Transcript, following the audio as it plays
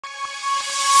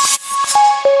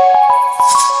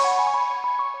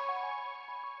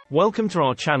Welcome to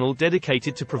our channel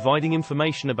dedicated to providing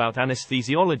information about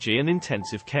anesthesiology and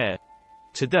intensive care.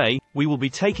 Today, we will be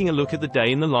taking a look at the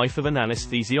day in the life of an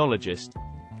anesthesiologist.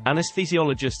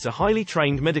 Anesthesiologists are highly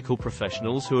trained medical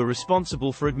professionals who are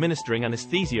responsible for administering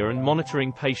anesthesia and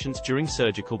monitoring patients during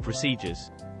surgical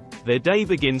procedures. Their day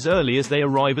begins early as they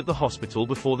arrive at the hospital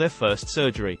before their first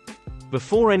surgery.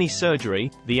 Before any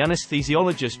surgery, the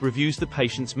anesthesiologist reviews the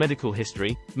patient's medical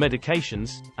history,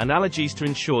 medications, and allergies to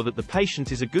ensure that the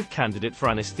patient is a good candidate for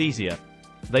anesthesia.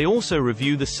 They also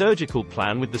review the surgical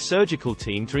plan with the surgical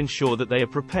team to ensure that they are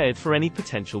prepared for any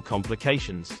potential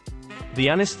complications. The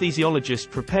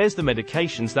anesthesiologist prepares the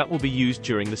medications that will be used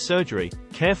during the surgery,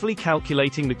 carefully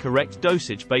calculating the correct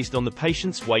dosage based on the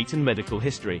patient's weight and medical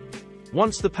history.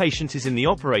 Once the patient is in the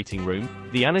operating room,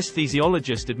 the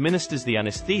anesthesiologist administers the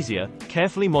anesthesia,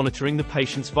 carefully monitoring the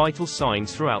patient's vital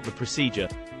signs throughout the procedure.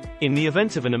 In the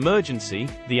event of an emergency,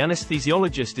 the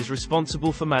anesthesiologist is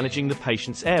responsible for managing the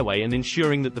patient's airway and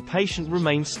ensuring that the patient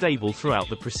remains stable throughout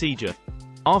the procedure.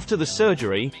 After the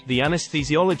surgery, the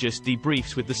anesthesiologist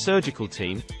debriefs with the surgical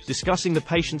team, discussing the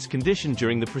patient's condition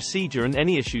during the procedure and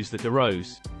any issues that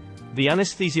arose. The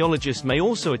anesthesiologist may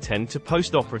also attend to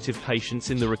post-operative patients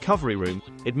in the recovery room,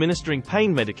 administering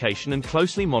pain medication and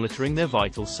closely monitoring their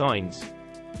vital signs.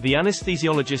 The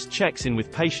anesthesiologist checks in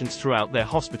with patients throughout their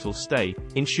hospital stay,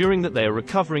 ensuring that they are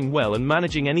recovering well and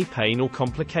managing any pain or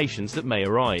complications that may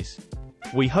arise.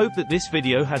 We hope that this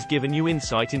video has given you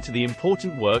insight into the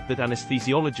important work that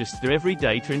anesthesiologists do every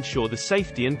day to ensure the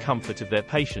safety and comfort of their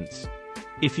patients.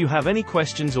 If you have any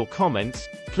questions or comments,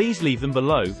 please leave them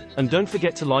below, and don't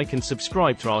forget to like and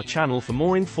subscribe to our channel for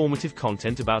more informative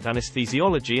content about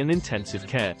anesthesiology and intensive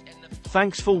care.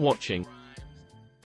 Thanks for watching.